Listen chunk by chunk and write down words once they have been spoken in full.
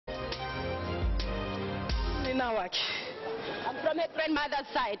I'm from her grandmother's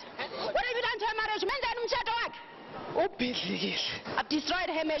side. What have you done to her marriage? I've destroyed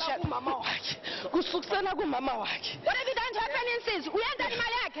her marriage. What have you done to her finances?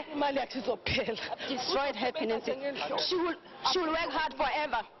 I've destroyed her finances. She will work hard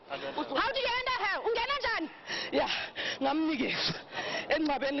forever. How do you enter her?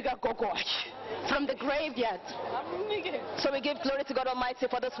 From the graveyard. So we give glory to God Almighty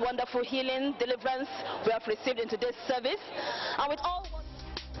for this wonderful healing, deliverance we have received in today's service. And with all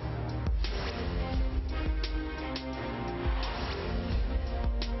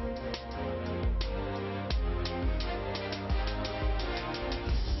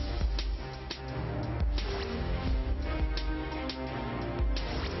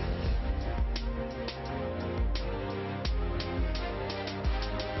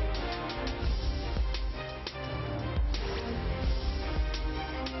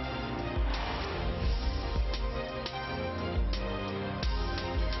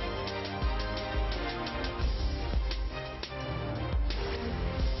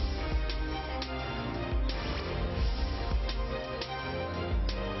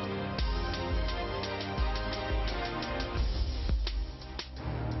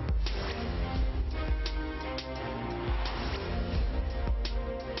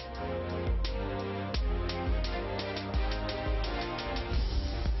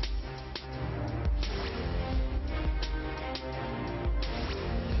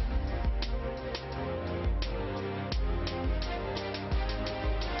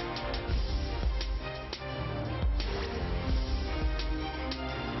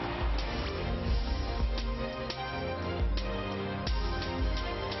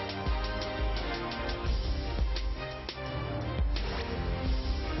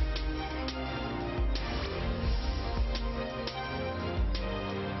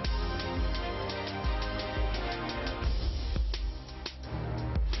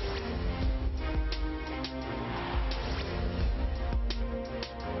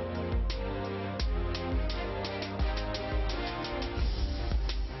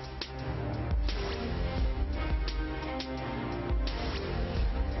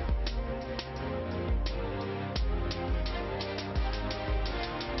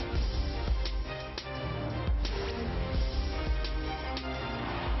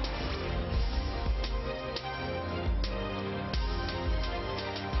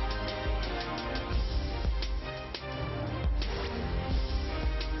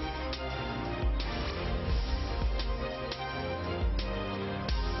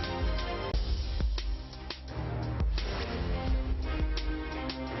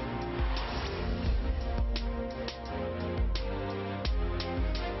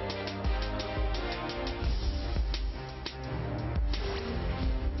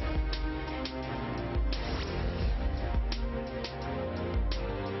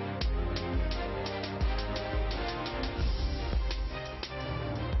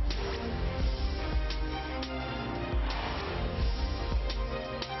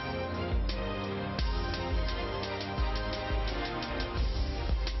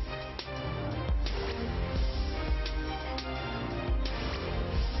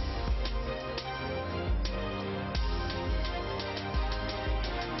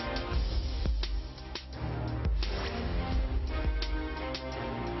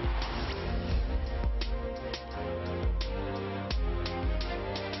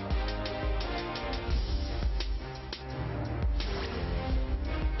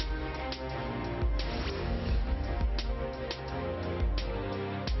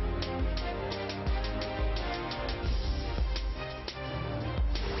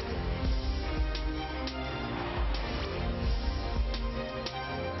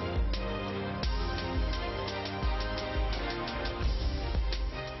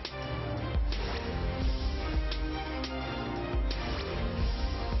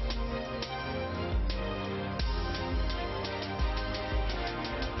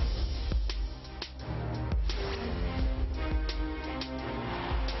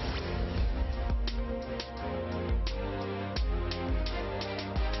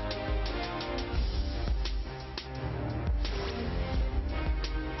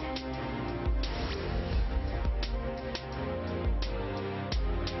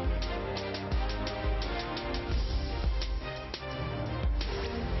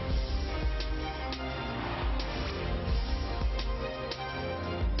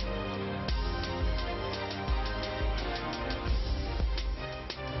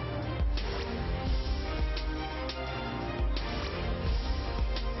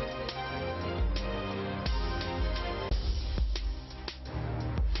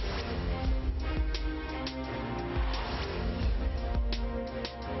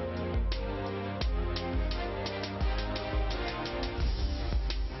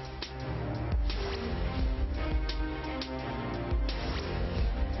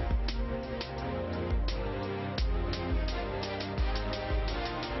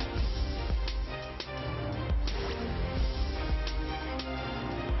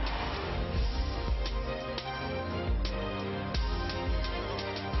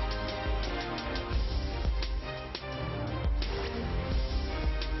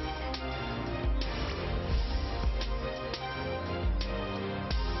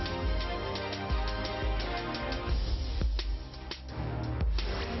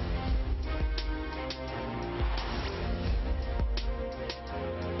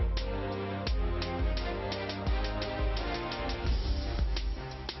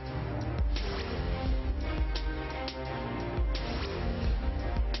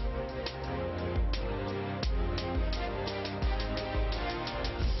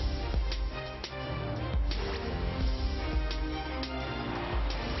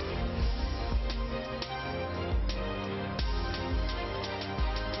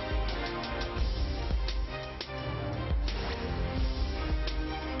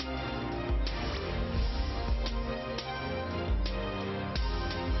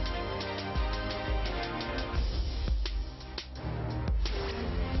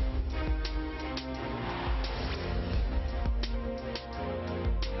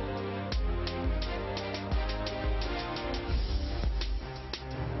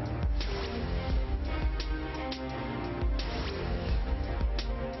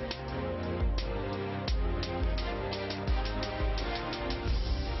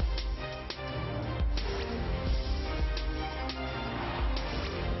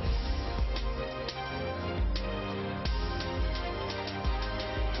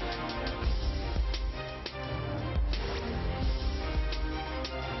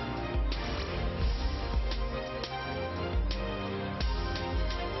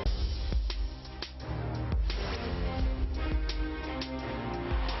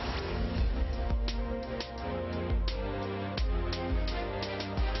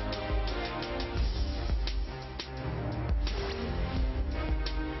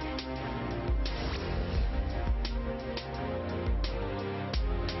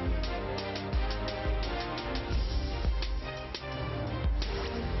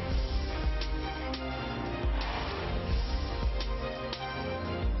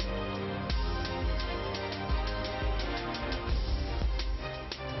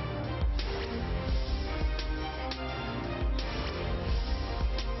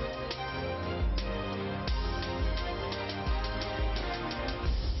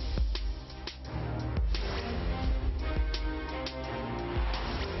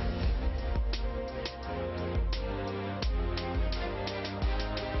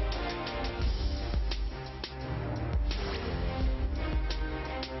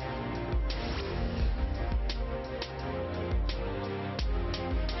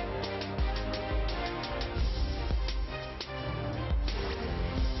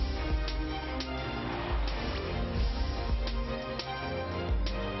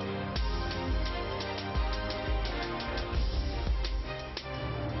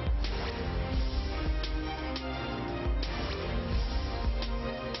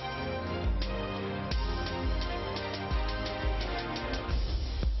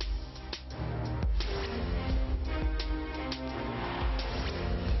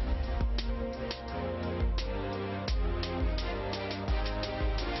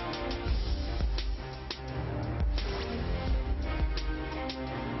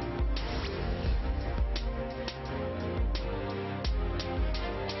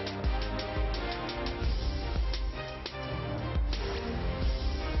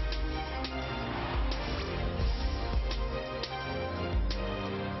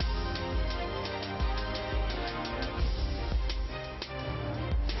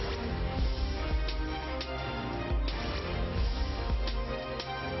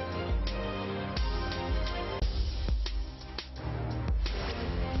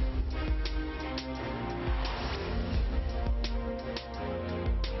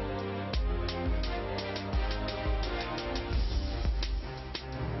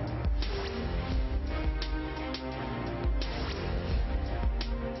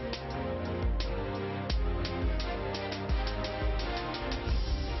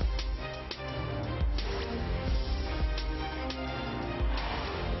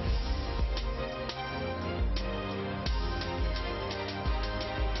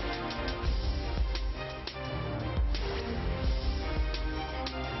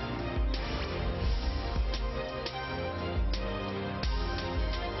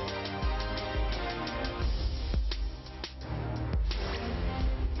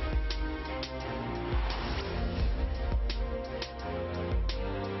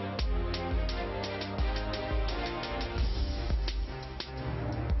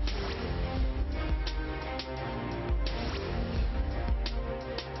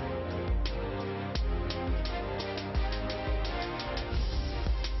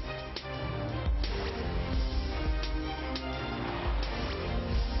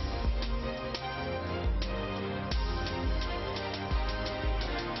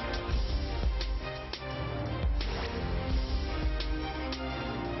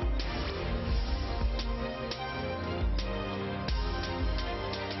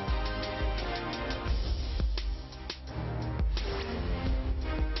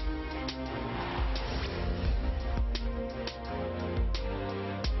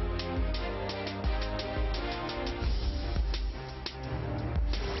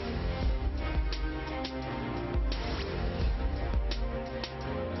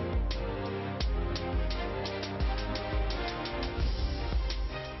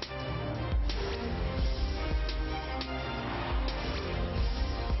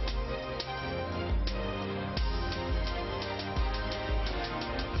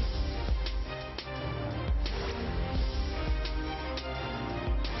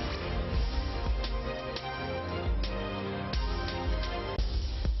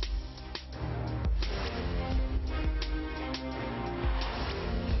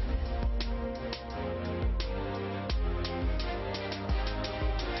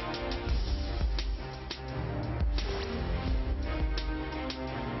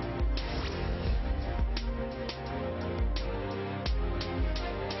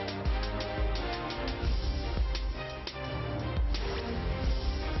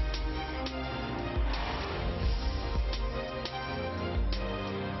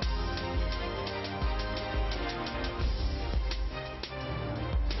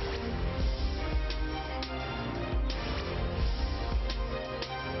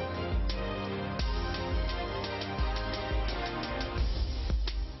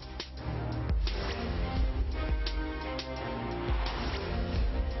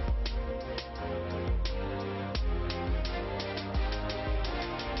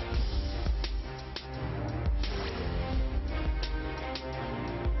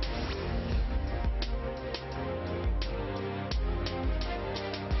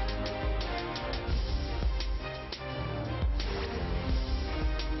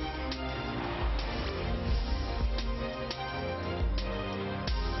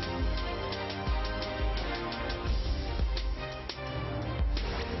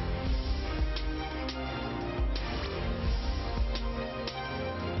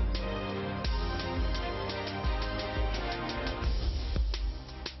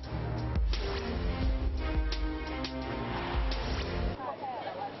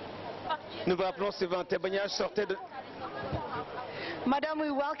Nous vous rappelons suivant un témoignage sortez de... Madam,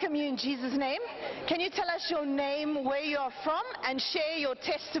 we welcome you in Jesus' name. Can you tell us your name, where you are from, and share your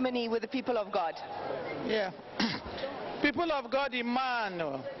testimony with the people of God? Yeah. People of God,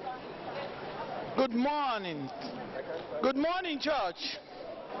 Emmanuel. Good morning. Good morning, church.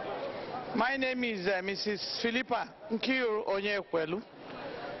 My name is Mrs. Philippa Nkiru Onyekwelu.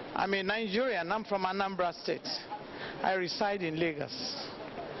 I'm a Nigerian. I'm from Anambra State. I reside in Lagos.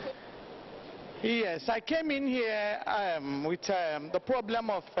 Yes, I came in here with the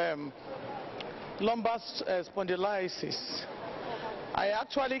problem of lumbar spondylosis. I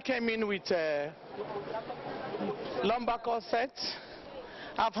actually came in with lumbar corset.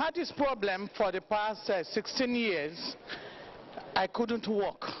 I've had this problem for the past 16 years. I couldn't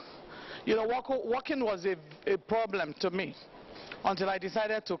walk. You know, walking was a problem to me until I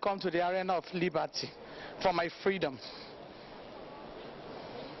decided to come to the arena of liberty for my freedom.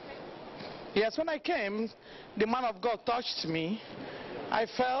 Yes, when I came, the man of God touched me. I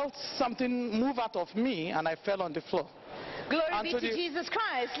felt something move out of me and I fell on the floor. Glory be to Jesus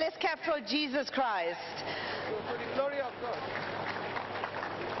Christ. Let's clap for Jesus Christ. To the glory of God.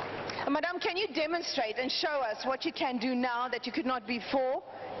 Madam, can you demonstrate and show us what you can do now that you could not before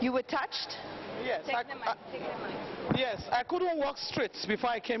you were touched? Yes, yes, I couldn't walk straight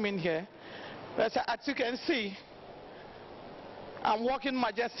before I came in here. But as you can see, I'm walking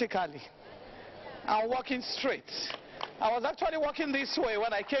majestically. I'm walking straight. I was actually walking this way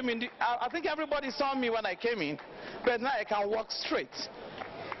when I came in. I think everybody saw me when I came in, but now I can walk straight.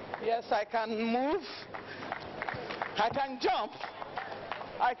 Yes, I can move. I can jump.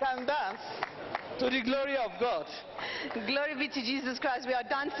 I can dance to the glory of God. Glory be to Jesus Christ. We are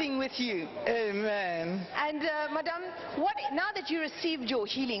dancing with you. Amen. And Madam, now that you received your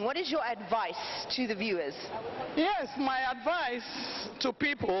healing, what is your advice to the viewers? Yes, my advice to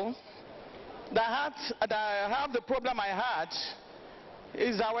people that have the problem I had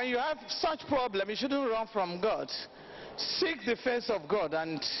is that when you have such problem, you shouldn't run from God. Seek the face of God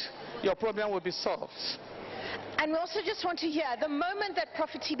and your problem will be solved. And we also just want to hear, the moment that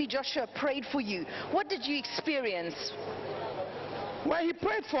Prophet TB Joshua prayed for you, what did you experience? When he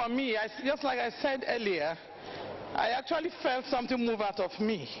prayed for me, just like I said earlier, I actually felt something move out of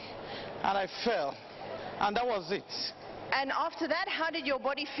me and I fell, and that was it. And after that, how did your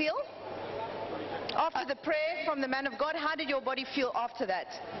body feel? After the prayer from the man of God, how did your body feel after that?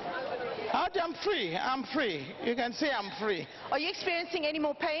 I'm free. I'm free. You can say I'm free. Are you experiencing any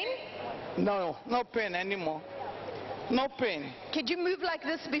more pain? No, no pain anymore. No pain. Could you move like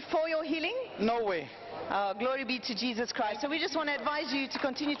this before your healing? No way. Glory be to Jesus Christ. So we just want to advise you to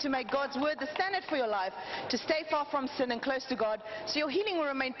continue to make God's word the standard for your life, to stay far from sin and close to God, so your healing will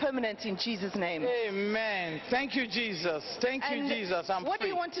remain permanent in Jesus' name. Amen. Thank you, Jesus. Thank you, Jesus. I'm what free.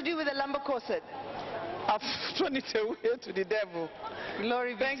 do you want to do with a lumbar corset? I've thrown it away to the devil.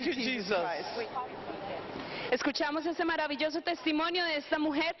 Glory be Thank to you, Jesus Jesus. Christ. Escuchamos ese maravilloso testimonio de esta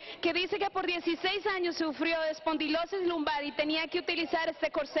mujer que dice que por 16 años sufrió de espondilosis lumbar y tenía que utilizar este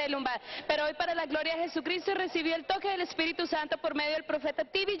corsé lumbar. Pero hoy, para la gloria de Jesucristo, recibió el toque del Espíritu Santo por medio del profeta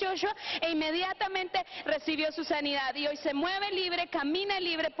TB Joshua e inmediatamente recibió su sanidad. Y hoy se mueve libre, camina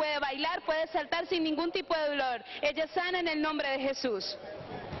libre, puede bailar, puede saltar sin ningún tipo de dolor. Ella es sana en el nombre de Jesús.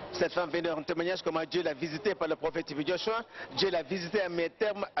 Cette femme vient de rendre témoignage comment Dieu l'a visité par le prophète TB Joshua. Dieu l'a visité à mettre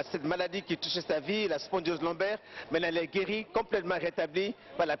terme à cette maladie qui touchait sa vie, la spondyose lombaire. Maintenant, elle est guérie, complètement rétablie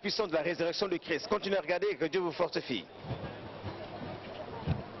par la puissance de la résurrection de Christ. Continuez à regarder et que Dieu vous fortifie.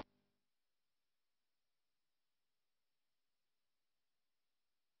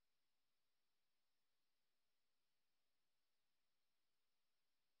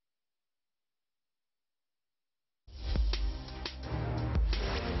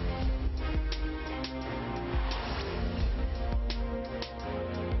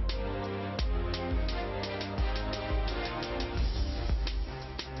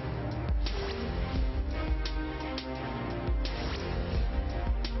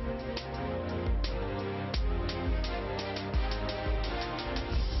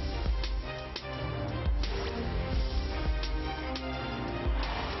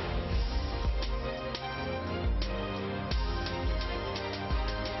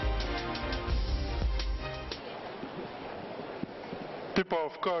 People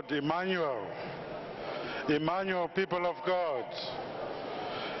of God, Emmanuel. Emmanuel, people of God.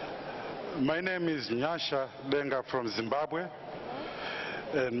 My name is Nyasha Denga from Zimbabwe.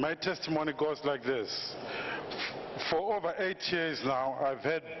 And my testimony goes like this. For over 8 years now, I've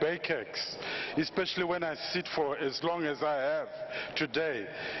had backaches, especially when I sit for as long as I have today.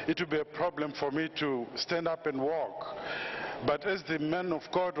 It will be a problem for me to stand up and walk. But as the man of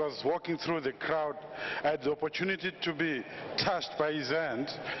God was walking through the crowd, I had the opportunity to be touched by his hand,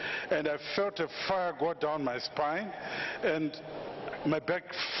 and I felt a fire go down my spine, and my back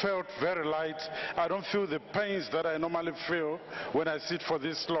felt very light. I don't feel the pains that I normally feel when I sit for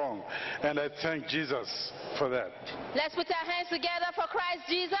this long, and I thank Jesus for that. Let's put our hands together for Christ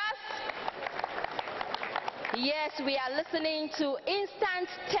Jesus. Yes, we are listening to instant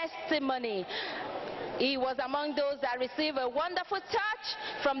testimony. He was among those that received a wonderful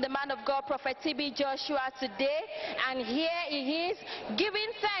touch from the man of God, Prophet TB Joshua, today. And here he is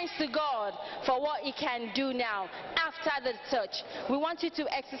giving thanks to God for what he can do now after the touch. We want you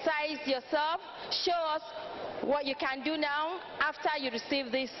to exercise yourself. Show us what you can do now after you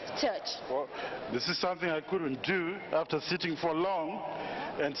receive this touch. Well, this is something I couldn't do after sitting for long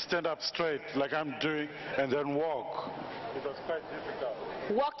and stand up straight like I'm doing and then walk. It was quite difficult.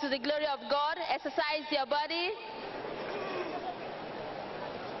 Walk to the glory of God, exercise your body.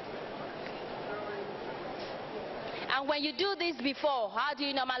 And when you do this before, how do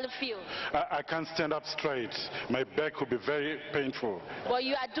you normally feel? I can't stand up straight. My back will be very painful. But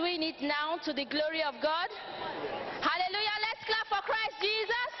you are doing it now to the glory of God. Hallelujah. Let's clap for Christ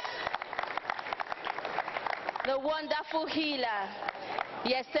Jesus, the wonderful healer.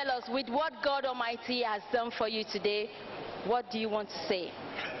 Yes, tell us, with what God Almighty has done for you today, what do you want to say?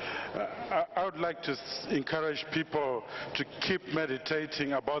 I would like to encourage people to keep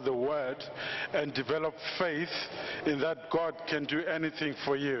meditating about the word and develop faith in that God can do anything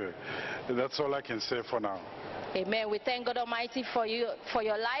for you. That's all I can say for now. Amen. We thank God Almighty for you, for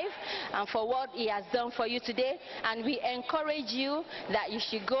your life, and for what He has done for you today. And we encourage you that you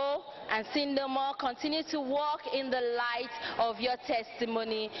should go and sin no more. Continue to walk in the light of your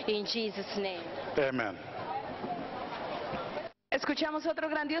testimony in Jesus' name. Amen. Escuchamos otro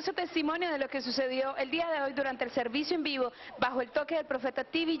grandioso testimonio de lo que sucedió el día de hoy durante el servicio en vivo, bajo el toque del profeta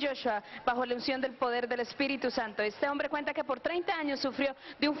TB Joshua, bajo la unción del poder del Espíritu Santo. Este hombre cuenta que por 30 años sufrió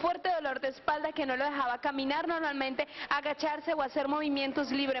de un fuerte dolor de espalda que no lo dejaba caminar normalmente, agacharse o hacer movimientos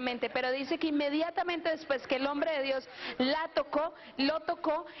libremente, pero dice que inmediatamente después que el hombre de Dios lo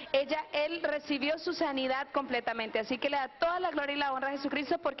tocó, él recibió su sanidad completamente. Así que le da toda la gloria y la honra a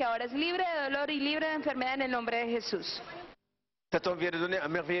Jesucristo, porque ahora es libre de dolor y libre de enfermedad en el nombre de Jesús. Cet homme vient de donner un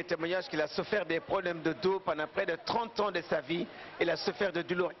merveilleux témoignage qu'il a souffert des problèmes de dos pendant près de 30 ans de sa vie. Il a souffert de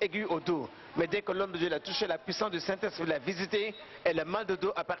douleurs aiguës au dos. Mais dès que l'homme de Dieu l'a touché, la puissance du Saint-Esprit l'a visité et le mal de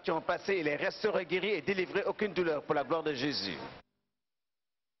dos appartient au passé. Il est restauré, guéri et délivré, aucune douleur pour la gloire de Jésus.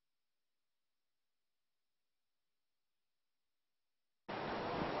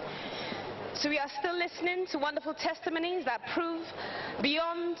 So we are still listening to wonderful testimonies that prove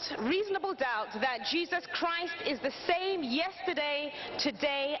beyond reasonable doubt that Jesus Christ is the same yesterday,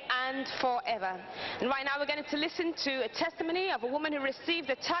 today, and forever. And right now we're going to listen to a testimony of a woman who received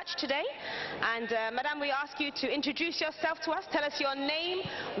a touch today. And Madame, we ask you to introduce yourself to us. Tell us your name,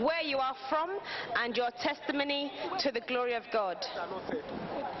 where you are from, and your testimony to the glory of God.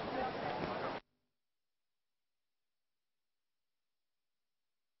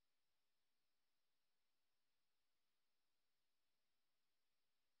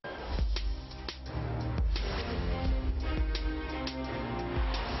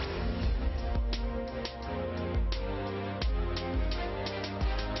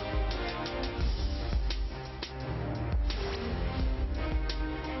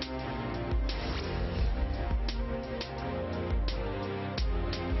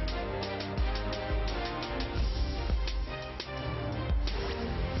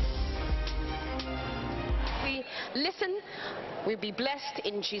 Listen, we'll be blessed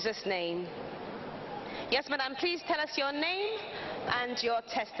in Jesus' name. Yes, Madam, please tell us your name and your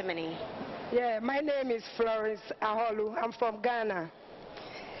testimony. Yeah, my name is Florence Aholu. I'm from Ghana.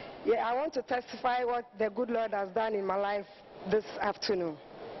 Yeah, I want to testify what the good Lord has done in my life this afternoon.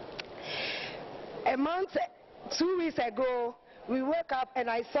 A month, 2 weeks ago, we woke up and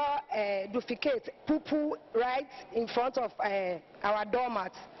I saw a duplicate poo-poo right in front of our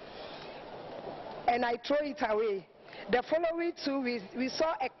doormat. And I threw it away. The following 2 weeks, we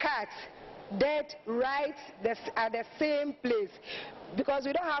saw a cat dead right at the same place, because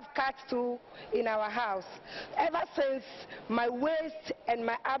we don't have cats too in our house. Ever since, my waist and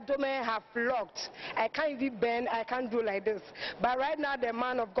my abdomen have locked. I can't even bend, I can't do like this. But right now, the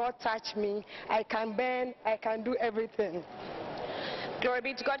man of God touched me. I can bend, I can do everything. Glory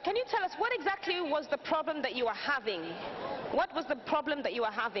be to God. Can you tell us what exactly was the problem that you were having? What was the problem that you were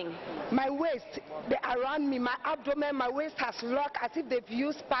having? My waist, around me, my abdomen, my waist has locked as if they've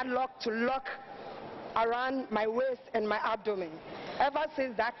used padlock to lock around my waist and my abdomen. Ever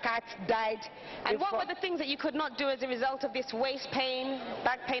since that cat died. And what were the things that you could not do as a result of this waist pain,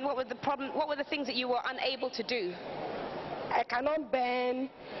 back pain? What were the problem? What were the things that you were unable to do? I cannot bend.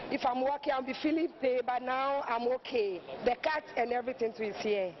 If I'm walking, I'll be feeling pain, but now I'm okay. The cat and everything is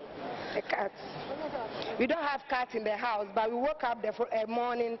here. The cat. We don't have cat in the house, but we woke up the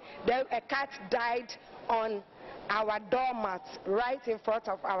morning, then a cat died on our doormat, right in front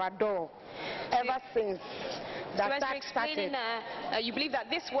of our door. Ever since that attack started. You believe that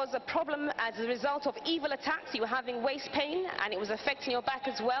this was a problem as a result of evil attacks. You were having waist pain, and it was affecting your back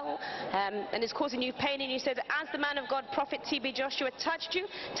as well, and it's causing you pain. And you said, as the man of God, Prophet TB Joshua, touched you.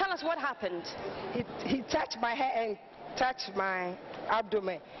 Tell us what happened. He touched my head and touched my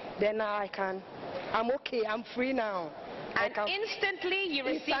abdomen. Then now I'm okay. I'm free now. And instantly you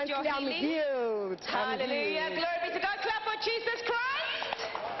received your healing. I'm healed. Hallelujah. Glory be to God. Clap for Jesus Christ.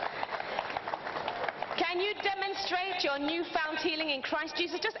 Can you demonstrate your newfound healing in Christ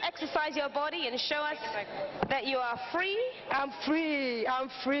Jesus? Just exercise your body and show us that you are free. I'm free. I'm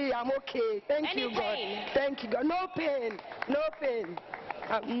free. I'm okay. Thank you, God. Thank you, God. No pain. No pain.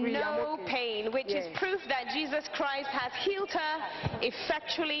 Free, no pain, which is proof that Jesus Christ has healed her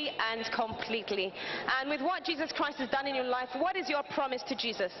effectually and completely. And with what Jesus Christ has done in your life, what is your promise to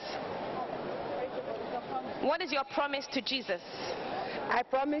Jesus? What is your promise to Jesus? I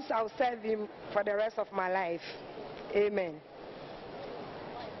promise I'll serve him for the rest of my life. Amen.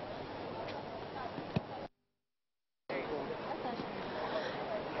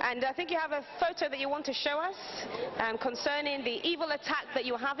 And I think you have a photo that you want to show us concerning the evil attack that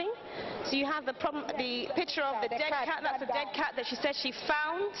you're having. So you have the picture of the dead cat. That's a dead cat that she said she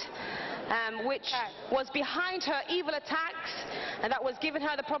found, which was behind her evil attacks, and that was giving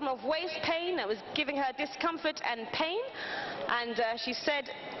her the problem of waist pain, that was giving her discomfort and pain. And she said,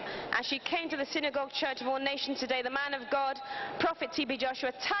 as she came to the Synagogue Church of All Nations today, the man of God, Prophet TB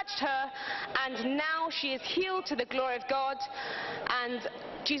Joshua, touched her, and now she is healed to the glory of God. And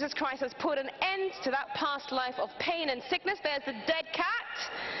Jesus Christ has put an end to that past life of pain and sickness. There's the dead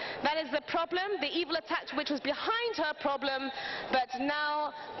cat. That is the problem, the evil attack which was behind her problem. But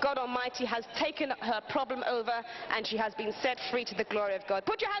now God Almighty has taken her problem over, and she has been set free to the glory of God.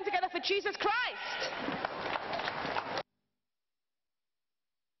 Put your hands together for Jesus Christ.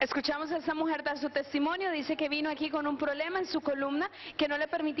 Escuchamos a esta mujer dar su testimonio. Dice que vino aquí con un problema en su columna que no le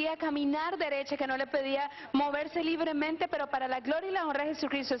permitía caminar derecha, que no le pedía moverse libremente, pero para la gloria y la honra de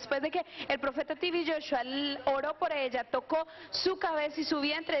Jesucristo, después de que el profeta TB Joshua oró por ella, tocó su cabeza y su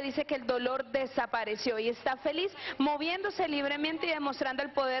vientre, dice que el dolor desapareció y está feliz, moviéndose libremente y demostrando el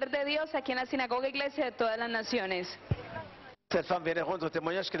poder de Dios aquí en la sinagoga iglesia de todas las naciones. Cette femme vient de rendre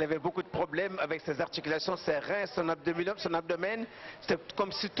témoignage qu'elle avait beaucoup de problèmes avec ses articulations, ses reins, son abdomen. C'est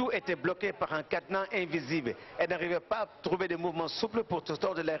comme si tout était bloqué par un cadenas invisible. Elle n'arrivait pas à trouver des mouvements souples pour se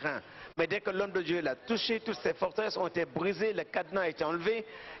tordre les reins. Mais dès que l'homme de Dieu l'a touché, toutes ses forteresses ont été brisées, le cadenas a été enlevé.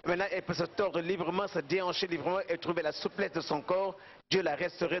 Maintenant, elle peut se tordre librement, se déhancher librement et trouver la souplesse de son corps. Dieu l'a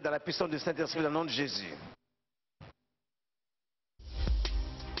restaurée dans la puissance du Saint-Esprit dans le nom de Jésus.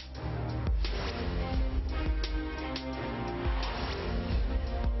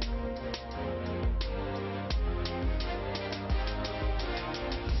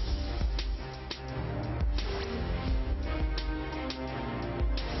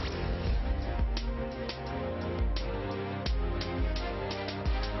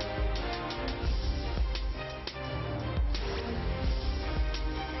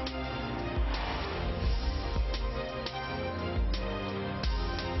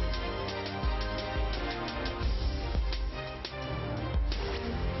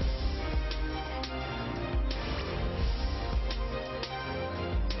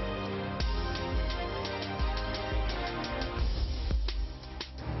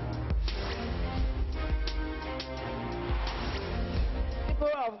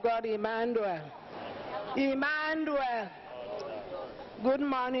 Of God, Emmanuel. Emmanuel. Good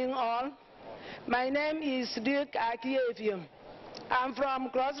morning, all. My name is Duke Akiefium. I'm from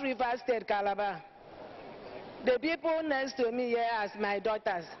Cross River State, Calabar. The people next to me here as my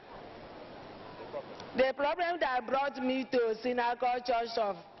daughters. The problem that brought me to Synagogue Church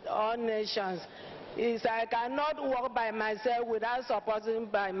of All Nations is I cannot walk by myself without supporting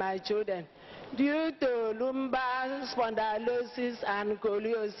by my children. Due to lumbar spondylosis and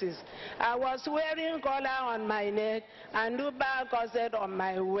scoliosis, I was wearing collar on my neck and lumbar corset on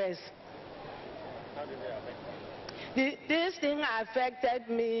my waist. This thing affected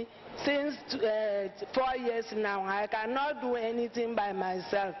me since 4 years now. I cannot do anything by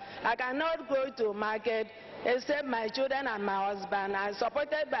myself. I cannot go to market except my children and my husband. I'm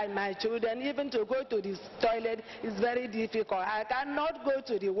supported by my children. Even to go to the toilet is very difficult. I cannot go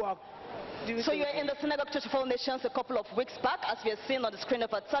to the work. So you were in the Synagogue Church of All Nations a couple of weeks back, as we have seen on the screen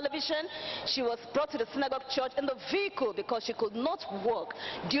of our television. She was brought to the Synagogue Church in the vehicle because she could not walk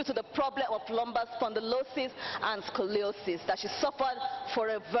due to the problem of lumbar spondylosis and scoliosis that she suffered for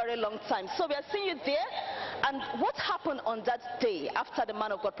a very long time. So we are seeing you there. And what happened on that day after the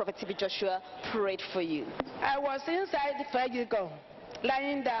man of God, Prophet T.B. Joshua, prayed for you? I was inside the vehicle,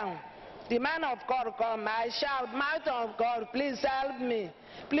 lying down. The man of God come. I shout, "Man of God, please help me.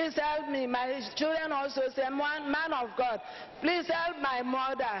 Please help me." My children also say, "Man of God, please help my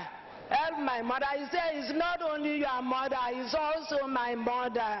mother. Help my mother." He said, "It's not only your mother, it's also my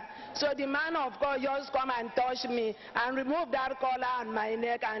mother." So the man of God just come and touch me and remove that collar on my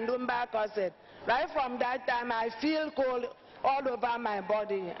neck and lumbar corset. Right from that time, I feel cold all over my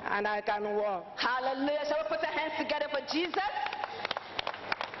body and I can walk. Hallelujah. Shall we put our hands together for Jesus?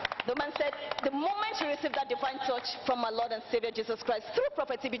 The man said, the moment she received that divine touch from our Lord and Savior Jesus Christ through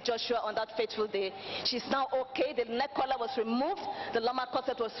Prophet T.B. Joshua on that fateful day, she's now okay. The neck collar was removed, the lumbar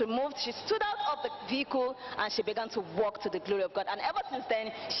corset was removed. She stood out of the vehicle and she began to walk to the glory of God. And ever since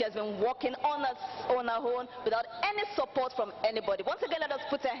then, she has been walking on her own without any support from anybody. Once again, let us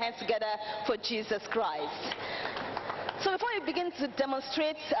put our hands together for Jesus Christ. So before you begin to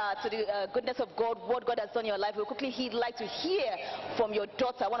demonstrate to the goodness of God, what God has done in your life, we'll quickly like to hear from your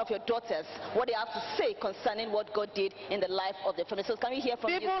daughter, one of your daughters, what they have to say concerning what God did in the life of their family. So can we hear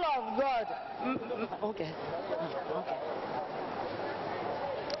from People of God. Okay.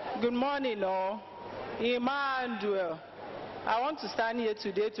 Good morning, all. Emmanuel. I want to stand here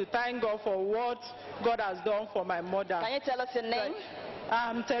today to thank God for what God has done for my mother. Can you tell us your name?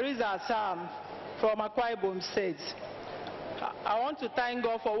 I'm Teresa Sam from Akwa Ibom State. I want to thank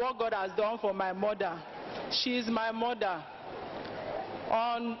God for what God has done for my mother. She is my mother.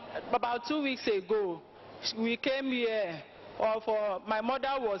 On about 2 weeks ago, we came here. My mother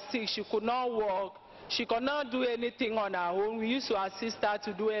was sick. She could not walk. She could not do anything on her own. We used to assist her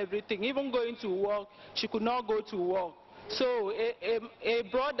to do everything. Even going to work, she could not go to work. So a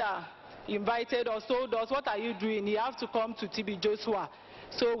brother invited us, told us, "What are you doing? You have to come to T.B. Joshua."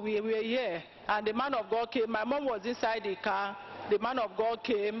 So we were here, and the man of God came. My mom was inside the car. The man of God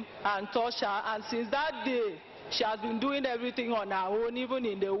came and touched her, and since that day, she has been doing everything on her own, even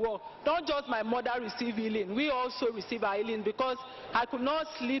in the work. Not just my mother received healing, we also receive our healing, because I could not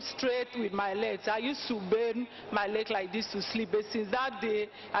sleep straight with my legs. I used to bend my leg like this to sleep, but since that day,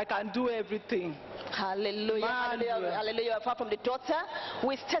 I can do everything. Hallelujah, hallelujah, hallelujah. Apart from the daughter,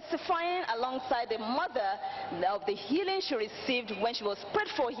 who is testifying alongside the mother of the healing she received when she was prayed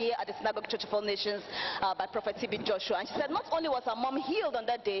for here at the Synagogue Church of All Nations by Prophet T.B. Joshua. And she said not only was her mom healed on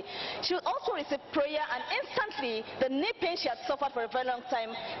that day, she also received prayer, and instantly the knee pain she had suffered for a very long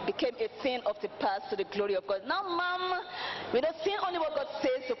time became a thing of the past to the glory of God. Now, Mom, we're not seeing only what God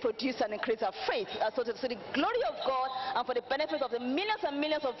says to produce and increase our faith. So to the glory of God and for the benefit of the millions and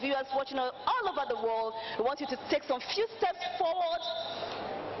millions of viewers watching all over the world, we want you to take some few steps forward.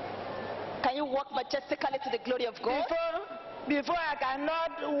 Can you walk majestically to the glory of God? Before I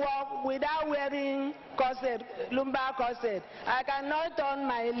cannot walk without wearing corset, lumbar corset. I cannot turn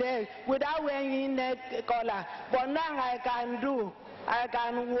my leg without wearing neck collar. But now I can do. I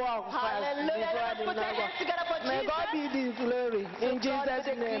can walk. Hallelujah. Let us put our hands together for May Jesus. God be the glory. In Jesus'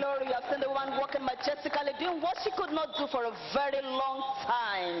 name. Glory. You have seen the woman walking majestically, doing what she could not do for a very long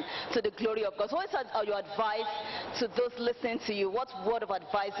time to the glory of God. So what is your advice to those listening to you? What word of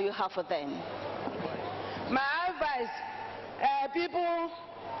advice do you have for them? My advice, people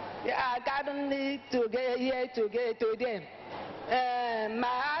are gathering here today.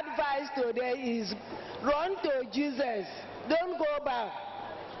 My advice today is run to Jesus. Don't go back.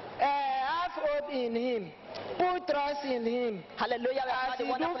 Have hope in Him. Put trust in Him. Hallelujah. We have had a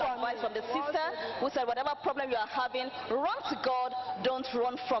wonderful advice from the sister who said, whatever problem you are having, run to God. Don't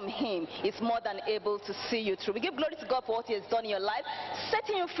run from Him. He's more than able to see you through. We give glory to God for what He has done in your life,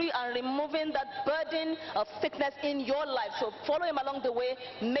 setting you free and removing that burden of sickness in your life. So follow Him along the way.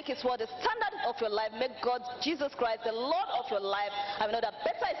 Make His word the standard of your life. Make God, Jesus Christ, the Lord of your life. I know that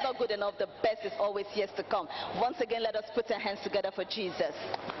better is not good enough. The best is always yet to come. Once again, let us put our hands together for Jesus.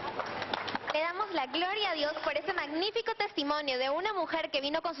 Le damos la gloria a Dios por ese magnífico testimonio de una mujer que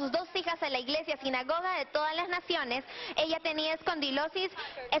vino con sus 2 hijas a la iglesia sinagoga de todas las naciones. Ella tenía espondilosis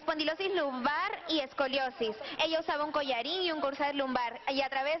lumbar y escoliosis. Ella usaba un collarín y un corset lumbar, y a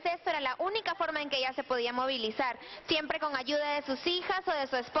través de esto era la única forma en que ella se podía movilizar, siempre con ayuda de sus hijas o de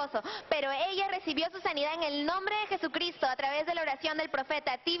su esposo. Pero ella recibió su sanidad en el nombre de Jesucristo a través de la oración del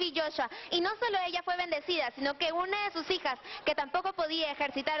profeta T.B. Joshua. Y no solo ella fue bendecida, sino que una de sus hijas, que tampoco podía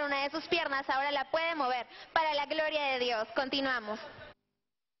ejercitar una de sus piernas, ahora la puede mover, para la gloria de Dios. Continuamos.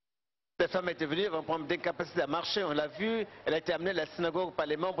 Cette femme était venue avec un problème d'incapacité à marcher, on l'a vu, elle a été amenée à la synagogue par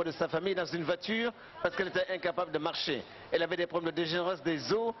les membres de sa famille dans une voiture parce qu'elle était incapable de marcher. Elle avait des problèmes de dégénérescence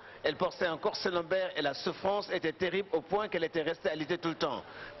des os, elle portait un corset lombaire et la souffrance était terrible au point qu'elle était restée alitée tout le temps.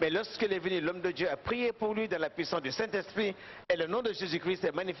 Mais lorsqu'elle est venue, l'homme de Dieu a prié pour lui dans la puissance du Saint-Esprit et le nom de Jésus-Christ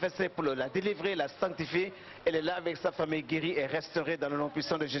est manifesté pour la délivrer, la sanctifier. Elle est là avec sa famille guérie et restaurée dans le nom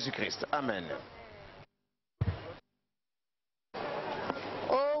puissant de Jésus-Christ. Amen.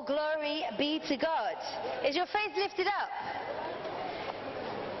 All glory be to God. Is your faith lifted up?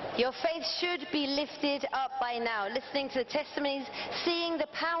 Your faith should be lifted up by now, listening to the testimonies, seeing the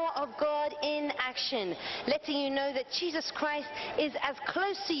power of God in action, letting you know that Jesus Christ is as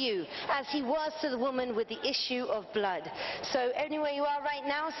close to you as he was to the woman with the issue of blood. So anywhere you are right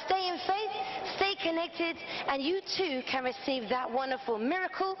now, stay in faith, stay connected, and you too can receive that wonderful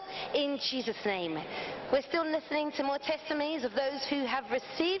miracle in Jesus' name. We're still listening to more testimonies of those who have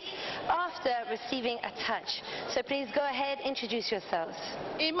received after receiving a touch. So please go ahead, introduce yourselves.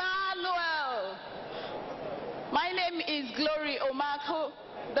 Emmanuel. My name is Glory Omako.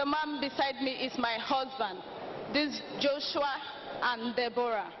 The man beside me is my husband. This is Joshua and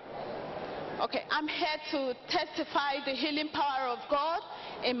Deborah. Okay, I'm here to testify the healing power of God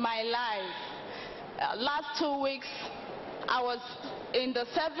in my life. Last 2 weeks, I was in the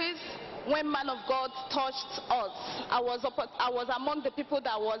service when man of God touched us. I was among the people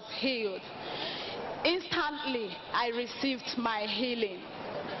that was healed. Instantly, I received my healing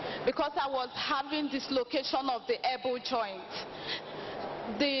because I was having dislocation of the elbow joint.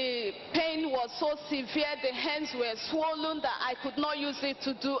 The pain was so severe, the hands were swollen that I could not use it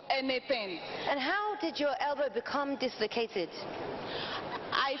to do anything. And how did your elbow become dislocated?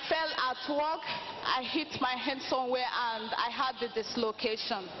 I fell at work, I hit my hand somewhere and I had the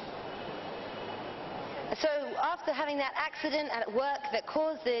dislocation. So after having that accident at work that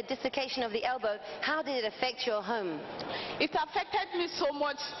caused the dislocation of the elbow, how did it affect your home? It affected me so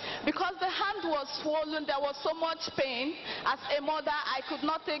much because the hand was swollen. There was so much pain. As a mother, I could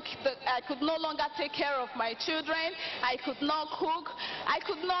no longer take care of my children. I could not cook. I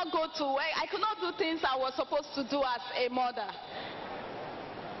could not go to work. I could not do things I was supposed to do as a mother.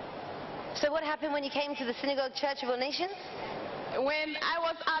 So what happened when you came to the Synagogue Church of All Nations? When I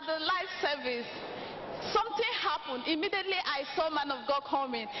was at the live service, something happened. Immediately I saw man of God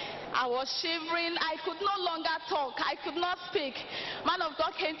coming. I was shivering. I could no longer talk. I could not speak. Man of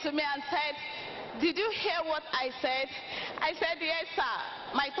God came to me and said, "Did you hear what I said?" I said, "Yes, sir."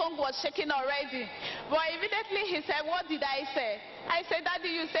 My tongue was shaking already. But immediately he said, "What did I say?" I said, "Daddy,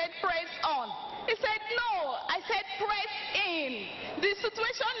 you said press on." He said, "No." I said, "Press in. The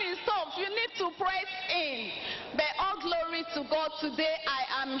situation is tough. You need to press in." But all glory to God, today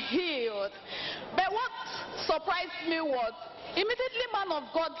I am healed. But what surprised me was, immediately man of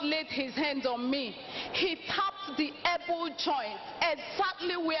God laid his hand on me. He tapped the elbow joint,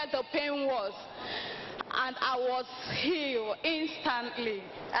 exactly where the pain was. And I was healed instantly.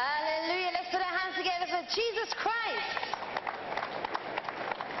 Hallelujah. Let's put our hands together for Jesus Christ.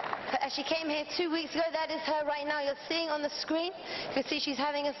 As she came here 2 weeks ago, that is her right now. You're seeing on the screen. You can see she's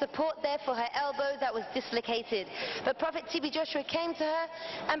having a support there for her elbow that was dislocated. But Prophet T.B. Joshua came to her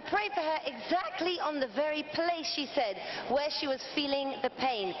and prayed for her exactly on the very place, she said, where she was feeling the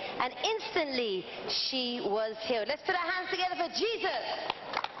pain. And instantly, she was healed. Let's put our hands together for Jesus.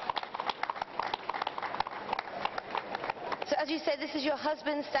 So as you said, this is your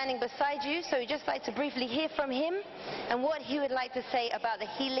husband standing beside you, so we'd just like to briefly hear from him and what he would like to say about the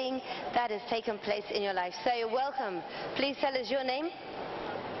healing that has taken place in your life. So you're welcome. Please tell us your name.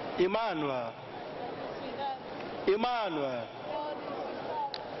 Emmanuel. Emmanuel.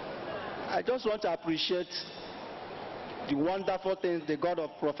 I just want to appreciate the wonderful things the God of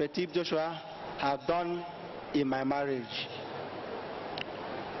Prophet T.B. Joshua have done in my marriage.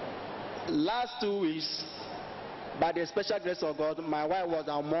 Last 2 weeks, by the special grace of God, my wife was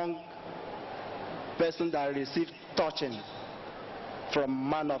among persons that received touching from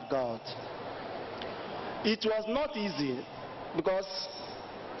man of God. It was not easy because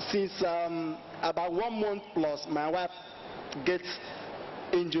since about 1 month plus, my wife gets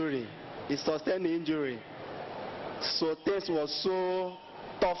injury he sustained injury. So things were so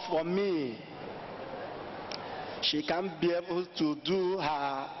tough for me. She can't be able to do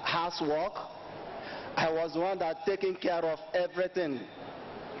her housework. I was the one that taking care of everything.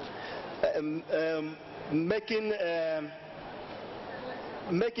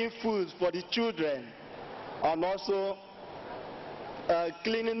 Making food for the children, and also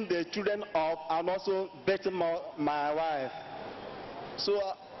cleaning the children up, and also bathing my wife. So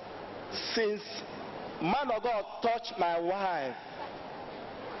since man of God touched my wife,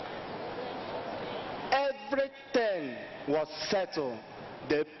 everything was settled.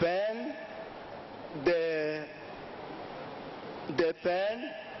 The pain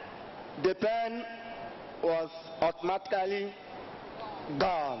was automatically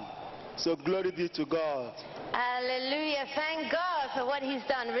gone. So glory be to God. Hallelujah. Thank God for what he's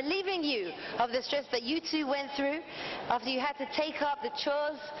done, relieving you of the stress that you two went through after you had to take up the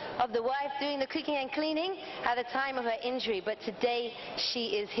chores of the wife, doing the cooking and cleaning at the time of her injury. But today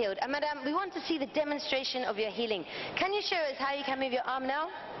she is healed. And madam, we want to see the demonstration of your healing. Can you show us how you can move your arm now?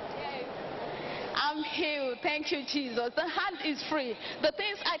 I'm healed. Thank you, Jesus. The hand is free. The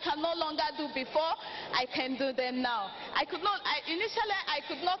things I can no longer do before, I can do them now. Initially I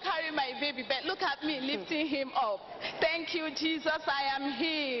could not carry my baby, but look at me lifting him up. Thank you, Jesus. I am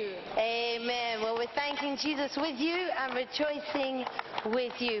healed. Amen. Well, we're thanking Jesus with you and rejoicing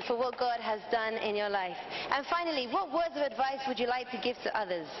with you for what God has done in your life. And finally, what words of advice would you like to give to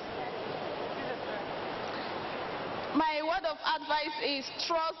others? My word of advice is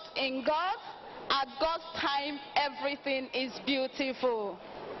trust in God. At God's time, everything is beautiful.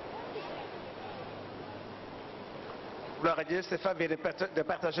 Gloire à Dieu, cette femme vient de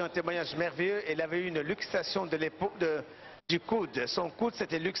partager un témoignage merveilleux. Elle avait eu une luxation du coude. Son coude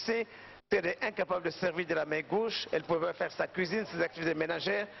s'était luxé. Elle était incapable de servir de la main gauche. Elle pouvait faire sa cuisine, ses activités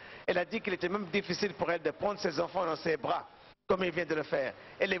ménagères. Elle a dit qu'il était même difficile pour elle de prendre ses enfants dans ses bras, comme il vient de le faire.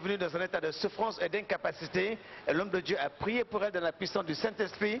 Elle est venue dans un état de souffrance et d'incapacité. L'homme de Dieu a prié pour elle dans la puissance du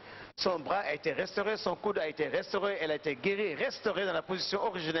Saint-Esprit. Son bras a été restauré, son coude a été restauré, elle a été guérie, restaurée dans la position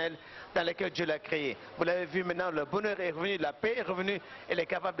originelle dans laquelle Dieu l'a créée. Vous l'avez vu maintenant, le bonheur est revenu, la paix est revenue. Elle est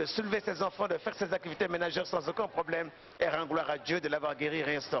capable de soulever ses enfants, de faire ses activités ménagères sans aucun problème et rend gloire à Dieu de l'avoir guérie et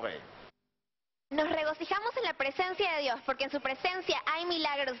restaurée. Nos regocijamos en la presencia de Dios, porque en su presencia hay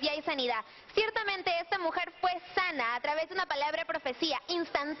milagros y hay sanidad. Ciertamente esta mujer fue sana a través de una palabra de profecía,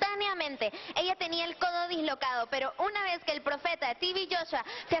 instantáneamente. Ella tenía el codo dislocado, pero una vez que el profeta T.B. Joshua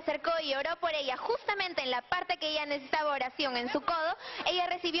se acercó y oró por ella, justamente en la parte que ella necesitaba oración, en su codo, ella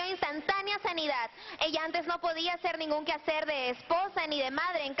recibió instantánea sanidad. Ella antes no podía hacer ningún quehacer de esposa ni de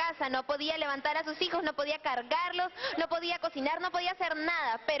madre en casa, no podía levantar a sus hijos, no podía cargarlos, no podía cocinar, no podía hacer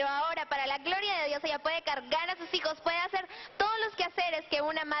nada, pero ahora, para la gloria de Dios, ella puede cargar a sus hijos, puede hacer todos los quehaceres que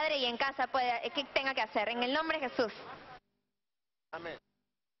una madre y en casa que tenga que hacer, en el nombre de Jesús. Amén.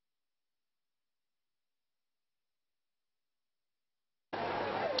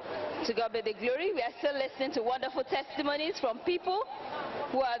 To God be the glory. We are still listening to wonderful testimonies from people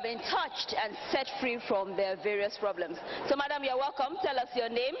who have been touched and set free from their various problems. So, madam, you're welcome. Tell us your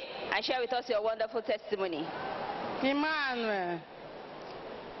name and share with us your wonderful testimony. Emmanuel.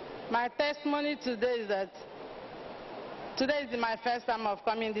 My testimony today is that today is my first time of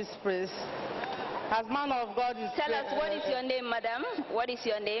coming this place. As man of God is... Tell us, what is your name, madam? What is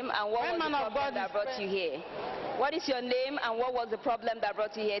your name and what was the problem that brought you here? What is your name and what was the problem that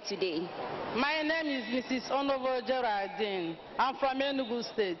brought you here today? My name is Mrs. Onovo Geraldine. I'm from Enugu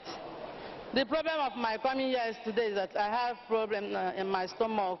State. The problem of my coming here today is that I have problem in my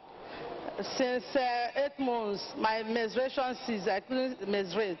stomach. Since 8 months, my menstruation ceased. I couldn't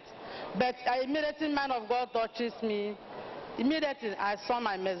menstruate. But immediately, man of God touches me. Immediately, I saw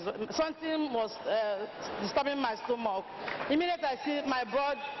my something was disturbing my stomach. Immediately, I see my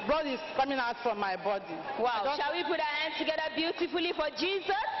blood is coming out from my body. Wow. Shall we put our hands together beautifully for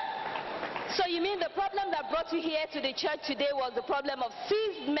Jesus? So you mean the problem that brought you here to the church today was the problem of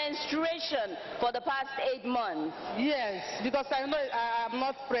ceased menstruation for the past 8 months? Yes, because I know I'm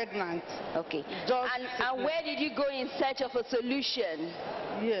not pregnant. Okay. And where did you go in search of a solution?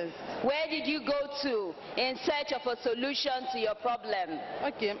 Yes. Where did you go to in search of a solution to your problem?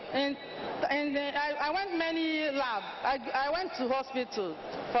 Okay. And I went many labs. I went to hospital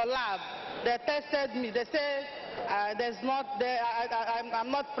for lab. They tested me. They said I'm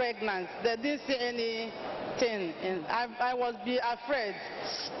not pregnant. They didn't see any thing. And I was afraid,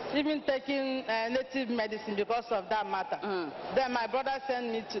 even taking native medicine because of that matter. Then my brother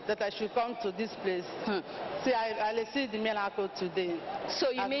sent me that I should come to this place. See, I received the miracle today. So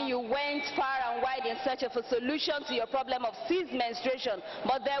you mean you went far and wide in search of a solution to your problem of ceased menstruation,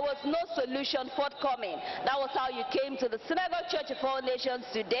 but there was no solution forthcoming. That was how you came to the Synagogue Church of All Nations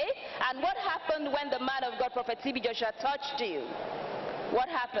today. And what happened when the man of God, Prophet TB Joshua, touched you? What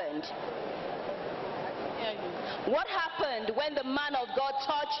happened? What happened when the man of God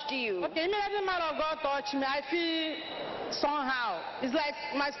touched you? Okay, immediately the man of God touched me, I feel somehow. It's like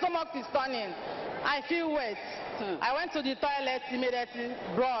my stomach is turning. I feel wet. I went to the toilet immediately.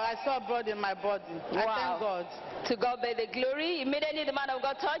 I saw blood in my body. Wow. I thank God. To God be the glory. Immediately the man of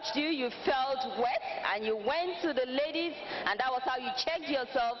God touched you, you felt wet, and you went to the ladies, and that was how you checked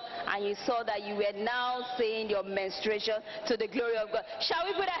yourself, and you saw that you were now seeing your menstruation, to the glory of God. Shall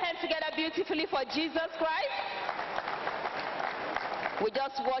we put our hands together beautifully for Jesus Christ? We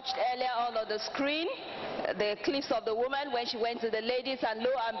just watched earlier on the screen the clips of the woman when she went to the ladies, and lo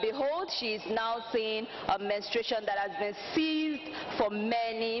and behold, she is now seeing a menstruation that has been seized for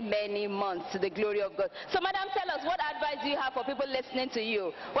many, many months, to the glory of God. So madam, tell us, what advice do you have for people listening to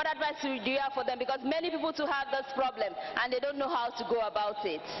you? What advice do you have for them? Because many people too have this problem and they don't know how to go about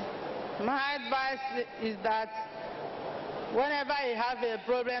it. My advice is that whenever you have a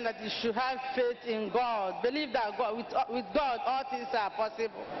problem, that you should have faith in God. Believe that with God all things are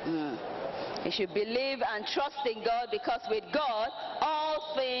possible. You should believe and trust in God, because with God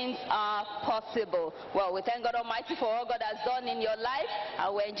all things are possible. Well, we thank God Almighty for all God has done in your life,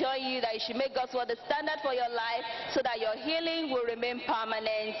 and we enjoy you that you should make God's word the standard for your life, so that your healing will remain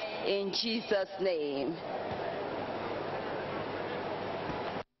permanent in Jesus' name.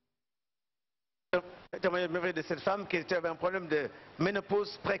 De cette femme qui avait un problème de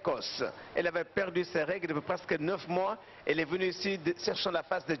ménopause précoce. Elle avait perdu ses règles depuis presque 9 mois. Elle est venue ici cherchant la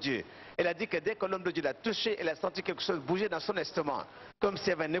face de Dieu. Elle a dit que dès que l'homme de Dieu l'a touchée, elle a senti quelque chose bouger dans son estomac, comme s'il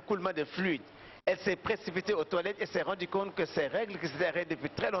y avait un écoulement de fluide. Elle s'est précipitée aux toilettes et s'est rendue compte que ses règles qui s'étaient arrêtées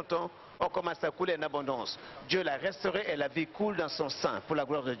depuis très longtemps ont commencé à couler en abondance. Dieu l'a restaurée et la vie coule dans son sang pour la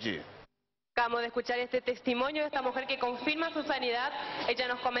gloire de Dieu. Acabamos de escuchar este testimonio de esta mujer que confirma su sanidad. Ella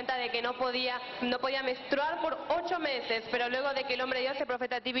nos comenta de que no podía menstruar por 8 meses, pero luego de que el hombre de Dios, el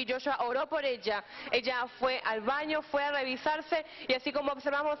profeta TB Joshua, oró por ella, ella fue al baño, fue a revisarse, y así como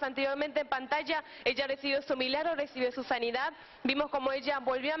observamos anteriormente en pantalla, ella recibió su milagro, recibió su sanidad. Vimos como ella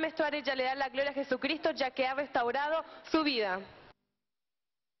volvió a menstruar. Ella le da la gloria a Jesucristo, ya que ha restaurado su vida.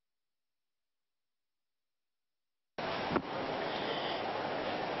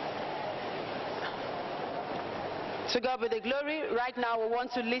 To God be the glory. Right now we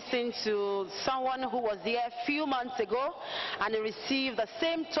want to listen to someone who was here a few months ago and received the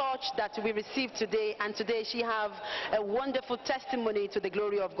same touch that we received today, and today she have a wonderful testimony to the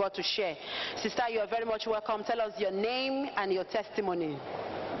glory of God to share. Sister, you are very much welcome. Tell us your name and your testimony.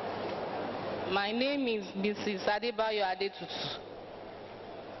 My name is Mrs. Adebayo Adetutu.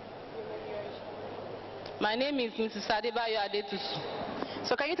 My name is Mrs. Adebayo Adetutu.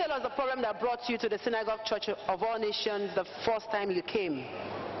 So can you tell us the problem that brought you to the Synagogue Church of All Nations the first time you came?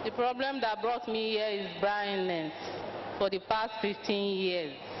 The problem that brought me here is barrenness for the past 15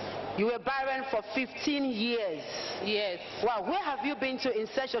 years. You were barren for 15 years? Yes. Wow, where have you been to in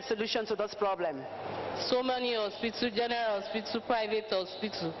search of solution to this problem? So many hospitals, general hospital, private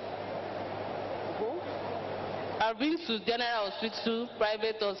hospital. I've been to general hospital,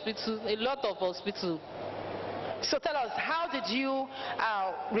 private hospital, a lot of hospitals. So tell us, how did you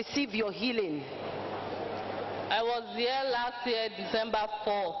receive your healing? I was here last year, December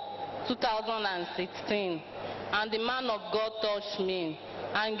 4, 2016, and the man of God touched me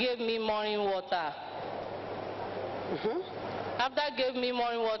and gave me morning water. After he gave me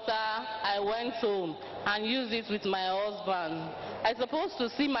morning water, I went home and used it with my husband. I was supposed to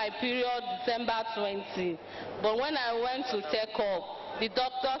see my period December 20, but when I went to check up, the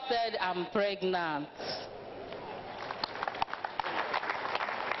doctor said I'm pregnant.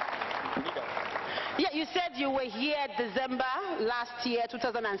 Yeah, you said you were here December last year,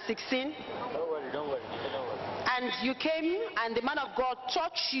 2016. Don't worry. And you came and the man of God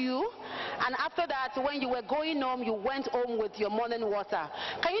touched you, and after that, when you were going home, you went home with your morning water.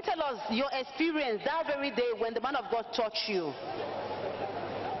 Can you tell us your experience that very day when the man of God touched you?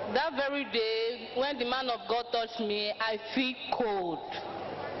 That very day, when the man of God touched me, I feel cold.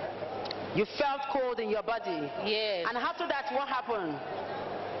 You felt cold in your body? Yes. And after that, what happened?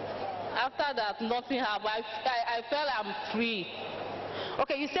 After that, nothing happened. I felt I'm free.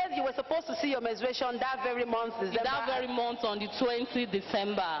 Okay, you said you were supposed to see your menstruation that very month, December. That very month on the 20th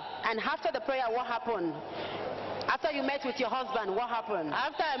December. And after the prayer, what happened? After you met with your husband, what happened?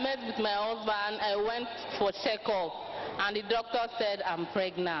 After I met with my husband, I went for checkup, and the doctor said I'm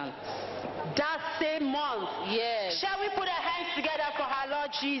pregnant. That same month? Yes. Shall we put our hands together for our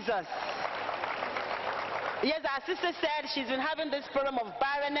Lord Jesus? Yes, our sister said she's been having this problem of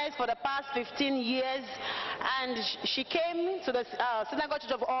barrenness for the past 15 years, and she came to the Synagogue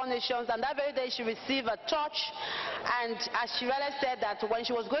Church of All Nations, and that very day she received a touch, and as she really said that when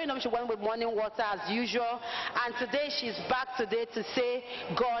she was going home, she went with morning water as usual, and today she's back today to say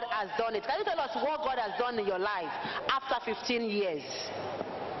God has done it. Can you tell us what God has done in your life after 15 years?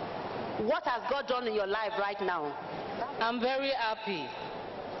 What has God done in your life right now? I'm very happy.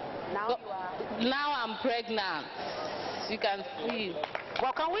 Now I'm pregnant. You can see.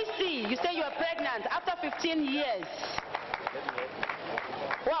 Well, can we see? You say you are pregnant after 15 years.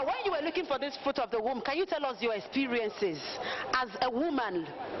 Well, when you were looking for this fruit of the womb, can you tell us your experiences as a woman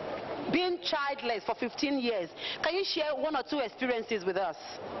being childless for 15 years? Can you share one or two experiences with us?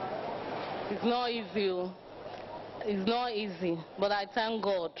 It's not easy. It's not easy, but I thank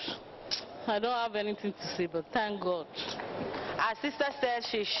God. I don't have anything to say, but thank God. Our sister says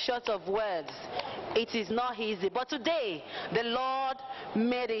she's short of words. It is not easy. But today, the Lord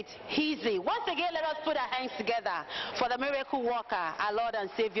made it easy. Once again, let us put our hands together for the miracle worker, our Lord and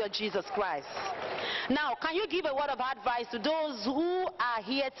Savior, Jesus Christ. Now, can you give a word of advice to those who are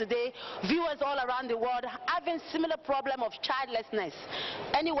here today, viewers all around the world, having similar problem of childlessness?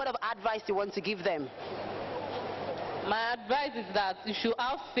 Any word of advice you want to give them? My advice is that you should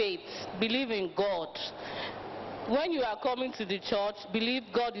have faith, believe in God. When you are coming to the church, believe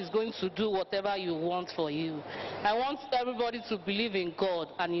God is going to do whatever you want for you. I want everybody to believe in God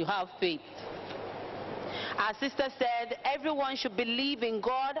and you have faith. Our sister said everyone should believe in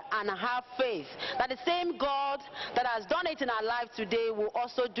God and have faith. That the same God that has done it in our life today will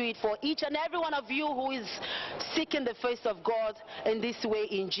also do it for each and every one of you who is seeking the face of God in this way,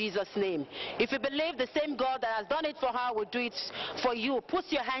 in Jesus' name. If you believe the same God that has done it for her will do it for you, put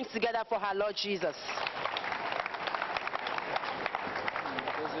your hands together for her Lord Jesus.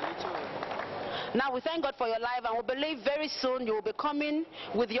 Now we thank God for your life, and we believe very soon you will be coming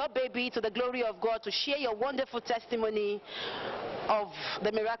with your baby to the glory of God to share your wonderful testimony of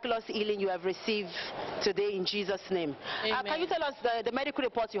the miraculous healing you have received today in Jesus' name. Can you tell us the medical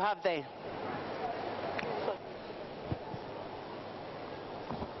report you have there?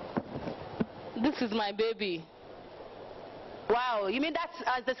 This is my baby. Wow, you mean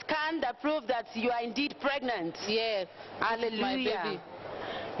that's the scan that proved that you are indeed pregnant? Yes. Hallelujah. My baby.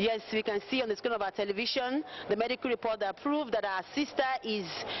 Yes, we can see on the screen of our television the medical report that proved that our sister is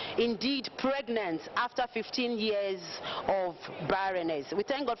indeed pregnant after 15 years of barrenness. We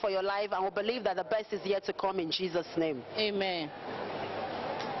thank God for your life, and we believe that the best is yet to come in Jesus' name. Amen.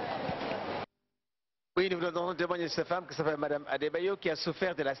 Oui, nous venons de témoigner de cette femme qui s'appelle Madame Adebayo, qui a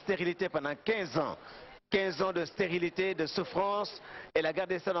souffert de la stérilité pendant 15 ans. 15 ans de stérilité, de souffrance. Elle a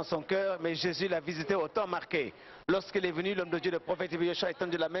gardé ça dans son cœur, mais Jésus l'a visité au temps marqué. Lorsqu'elle est venue, l'homme de Dieu, le prophète Yoshua, a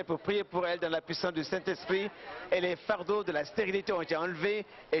étendu la main pour prier pour elle dans la puissance du Saint-Esprit. Et les fardeaux de la stérilité ont été enlevés.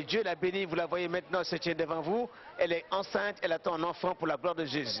 Et Dieu l'a bénie. Vous la voyez maintenant, elle se tient devant vous. Elle est enceinte, elle attend un enfant pour la gloire de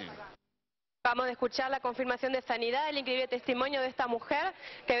Jésus. Vamos a escuchar la confirmación de sanidad, el increíble testimonio de esta mujer,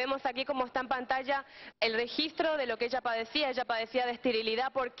 que vemos aquí como está en pantalla el registro de lo que ella padecía. Ella padecía de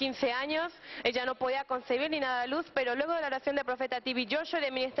esterilidad por 15 años, ella no podía concebir ni nada de luz, pero luego de la oración del profeta T.B. Joshua de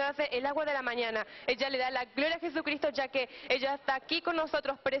ministrarse el agua de la mañana, ella le da la gloria a Jesucristo, ya que ella está aquí con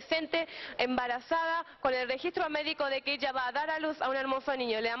nosotros presente, embarazada, con el registro médico de que ella va a dar a luz a un hermoso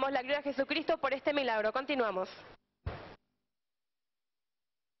niño. Le damos la gloria a Jesucristo por este milagro. Continuamos.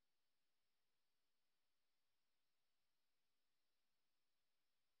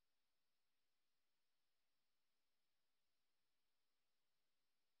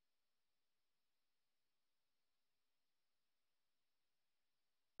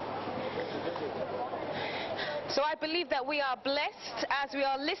 So I believe that we are blessed as we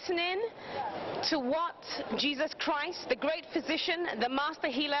are listening to what Jesus Christ, the great physician, the master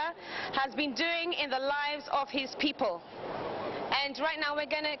healer, has been doing in the lives of his people. And right now we're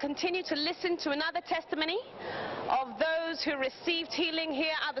going to continue to listen to another testimony of those who received healing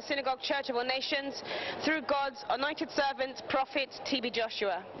here at the Synagogue Church of All Nations through God's anointed servant, Prophet T.B.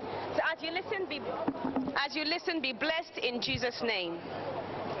 Joshua. So as you listen, be blessed in Jesus' name.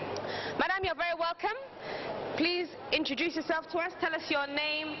 Madam, you're very welcome. Please introduce yourself to us. Tell us your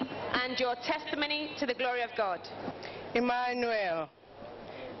name and your testimony to the glory of God. Emmanuel.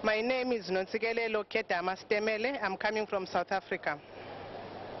 My name is Nonsigele Loketa Mastemele. I'm coming from South Africa.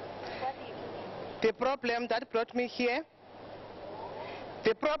 The problem that brought me here,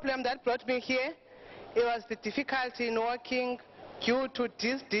 it was the difficulty in walking due to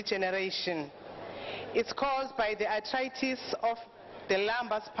disc degeneration. It's caused by the arthritis of the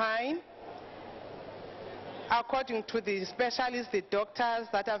lumbar spine. According to the specialists, the doctors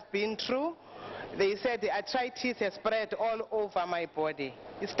that I've been through, they said the arthritis has spread all over my body.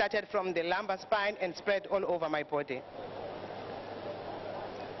 It started from the lumbar spine and spread all over my body.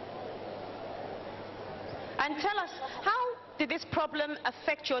 And tell us, how did this problem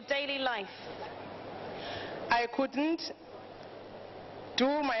affect your daily life? I couldn't do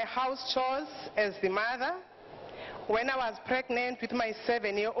my house chores as the mother. When I was pregnant with my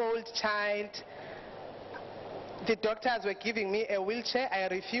 7-year-old child, the doctors were giving me a wheelchair. I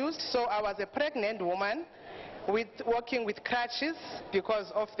refused, so I was a pregnant woman walking with crutches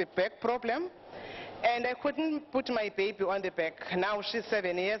because of the back problem, and I couldn't put my baby on the back. Now she's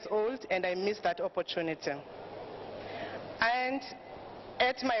 7 years old, and I missed that opportunity. And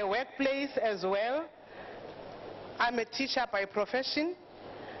at my workplace as well, I'm a teacher by profession.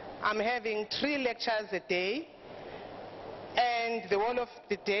 I'm having 3 lectures a day, and the whole of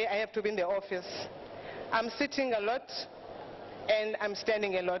the day I have to be in the office. I'm sitting a lot and I'm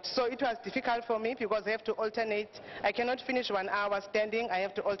standing a lot. So it was difficult for me because I have to alternate. I cannot finish 1 hour standing. I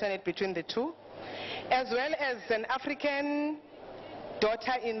have to alternate between the two. As well as an African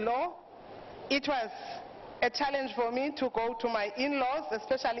daughter-in-law, it was a challenge for me to go to my in-laws,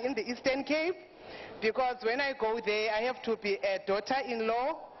 especially in the Eastern Cape, because when I go there, I have to be a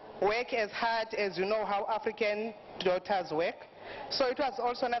daughter-in-law, work as hard as you know how African daughters work. So it was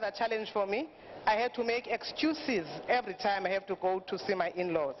also another challenge for me. I had to make excuses every time I have to go to see my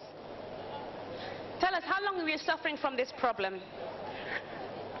in-laws. Tell us, how long were you suffering from this problem?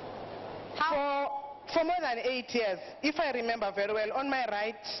 For more than 8 years, if I remember very well, on my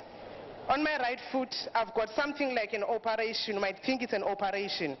right foot, I've got something like an operation. You might think it's an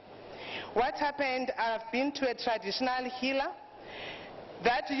operation. What happened, I've been to a traditional healer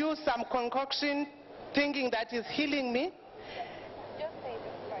that used some concoction thinking that is healing me.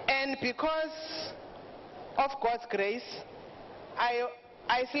 And because of God's grace,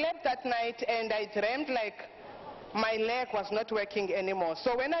 I slept that night and I dreamt like my leg was not working anymore.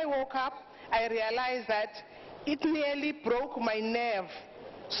 So when I woke up, I realized that it nearly broke my nerve.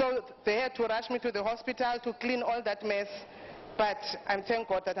 So they had to rush me to the hospital to clean all that mess. But I'm thank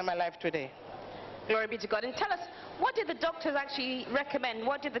God that I'm alive today. Glory be to God. And tell us, what did the doctors actually recommend?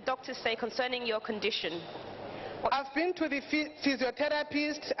 What did the doctors say concerning your condition? I've been to the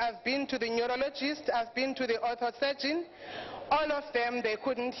physiotherapist, I've been to the neurologist, I've been to the orthosurgeon. All of them, they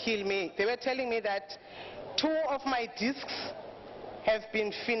couldn't heal me. They were telling me that 2 of my discs have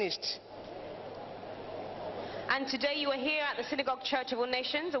been finished. And today you were here at the Synagogue Church of All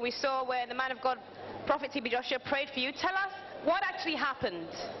Nations, and we saw where the man of God, Prophet TB Joshua, prayed for you. Tell us what actually happened.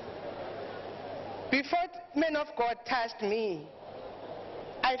 Before the man of God touched me,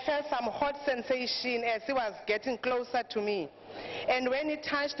 I felt some hot sensation as he was getting closer to me. And when he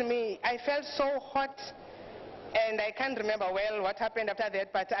touched me, I felt so hot. And I can't remember well what happened after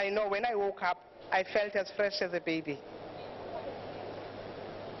that, but I know when I woke up, I felt as fresh as a baby.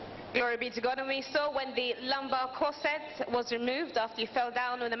 Glory be to God. And we saw when the lumbar corset was removed after you fell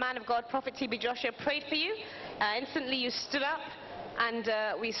down, when the man of God, Prophet TB Joshua, prayed for you. Instantly you stood up.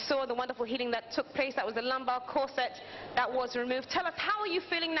 And we saw the wonderful healing that took place. That was the lumbar corset that was removed. Tell us, how are you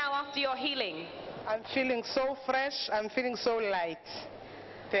feeling now after your healing? I'm feeling so fresh. I'm feeling so light.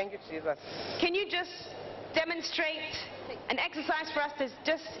 Thank you, Jesus. Can you just demonstrate an exercise for us to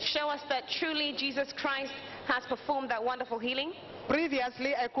just show us that truly Jesus Christ has performed that wonderful healing?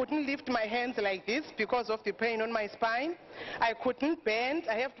 Previously, I couldn't lift my hands like this because of the pain on my spine. I couldn't bend.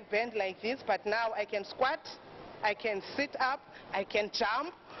 I have to bend like this, but now I can squat. I can sit up, I can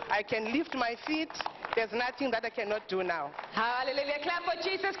jump, I can lift my feet. There's nothing that I cannot do now. Hallelujah. Clap for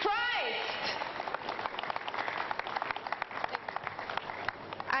Jesus Christ.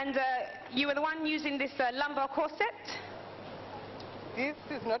 And you were the one using this lumbar corset? This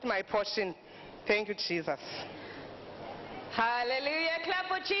is not my portion. Thank you, Jesus. Hallelujah. Clap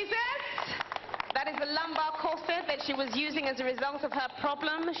for Jesus. That is the lumbar corset that she was using as a result of her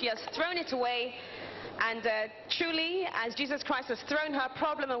problem. She has thrown it away. And truly, as Jesus Christ has thrown her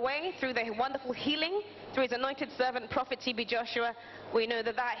problem away through the wonderful healing, through his anointed servant, Prophet TB Joshua, we know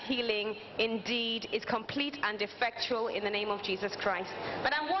that that healing indeed is complete and effectual in the name of Jesus Christ.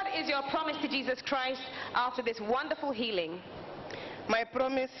 Madam, what is your promise to Jesus Christ after this wonderful healing? My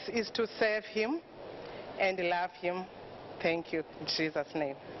promise is to serve him and love him. Thank you, in Jesus'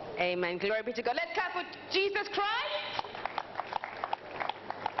 name. Amen. Glory be to God. Let's clap for Jesus Christ.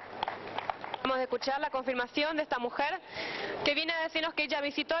 Acabamos de escuchar la confirmación de esta mujer que viene a decirnos que ella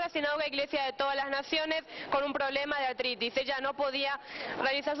visitó la sinagoga Iglesia de Todas las Naciones con un problema de artritis. Ella no podía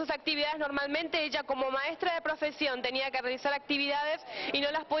realizar sus actividades normalmente. Ella, como maestra de profesión, tenía que realizar actividades y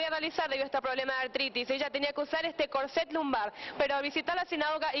no las podía realizar debido a este problema de artritis. Ella tenía que usar este corset lumbar, pero al visitar la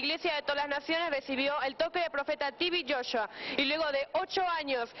sinagoga Iglesia de Todas las Naciones recibió el toque del profeta T.B. Joshua, y luego de 8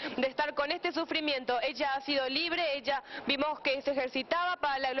 años de estar con este sufrimiento, ella ha sido libre. Ella vimos que se ejercitaba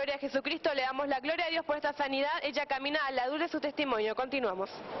para la gloria de Jesucristo. Le damos la gloria a Dios por esta sanidad. Ella camina a la luz de su testimonio. Continuamos.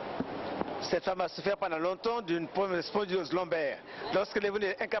 Cette femme a souffert pendant longtemps d'une spondylose lombaire. Lorsqu'elle est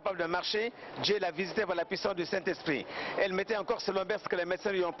venue incapable de marcher, Dieu l'a visitée par la puissance du Saint-Esprit. Elle mettait encore ce lombaire, ce que les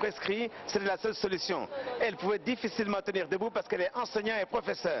médecins lui ont prescrit, c'était la seule solution. Elle pouvait difficilement tenir debout parce qu'elle est enseignante et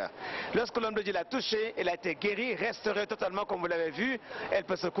professeure. Lorsque l'homme de Dieu l'a touchée, elle a été guérie, restaurée totalement comme vous l'avez vu. Elle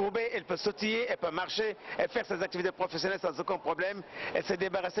peut se courber, elle peut sautiller, elle peut marcher, elle fait ses activités professionnelles sans aucun problème. Elle s'est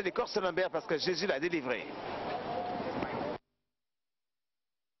débarrassée des corses lombaires parce que Jésus l'a délivrée.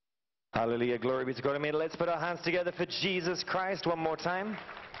 Hallelujah, glory be to God. Amen. Let's put our hands together for Jesus Christ one more time.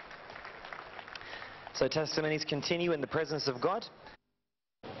 So testimonies continue in the presence of God.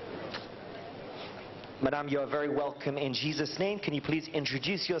 Madam, you are very welcome in Jesus' name. Can you please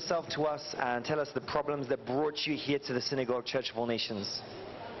introduce yourself to us and tell us the problems that brought you here to the Synagogue Church of All Nations?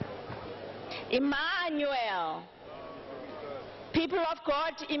 Emmanuel. People of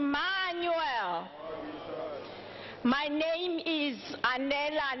God, Emmanuel. My name is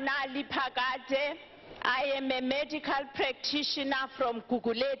Anela Nali Pagade. I am a medical practitioner from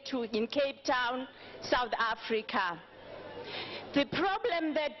Gugulethu in Cape Town, South Africa. The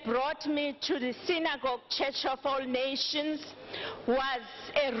problem that brought me to the Synagogue Church of All Nations was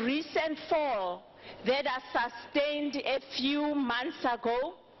a recent fall that I sustained a few months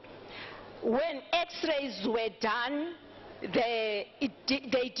ago. When x-rays were done, they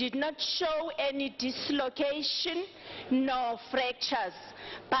did not show any dislocation nor fractures,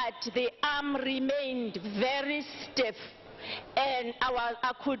 but the arm remained very stiff, and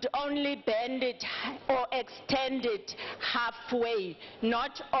I could only bend it or extend it halfway,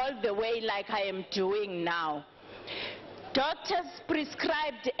 not all the way like I am doing now. Doctors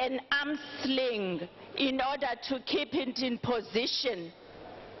prescribed an arm sling in order to keep it in position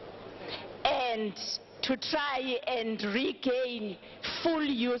and to try and regain full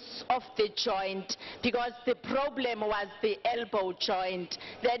use of the joint, because the problem was the elbow joint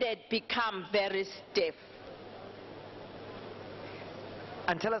that had become very stiff.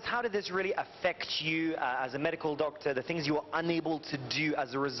 And tell us, how did this really affect you as a medical doctor, the things you were unable to do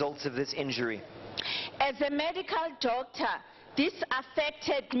as a result of this injury? As a medical doctor, this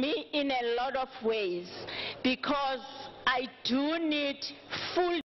affected me in a lot of ways, because I do need full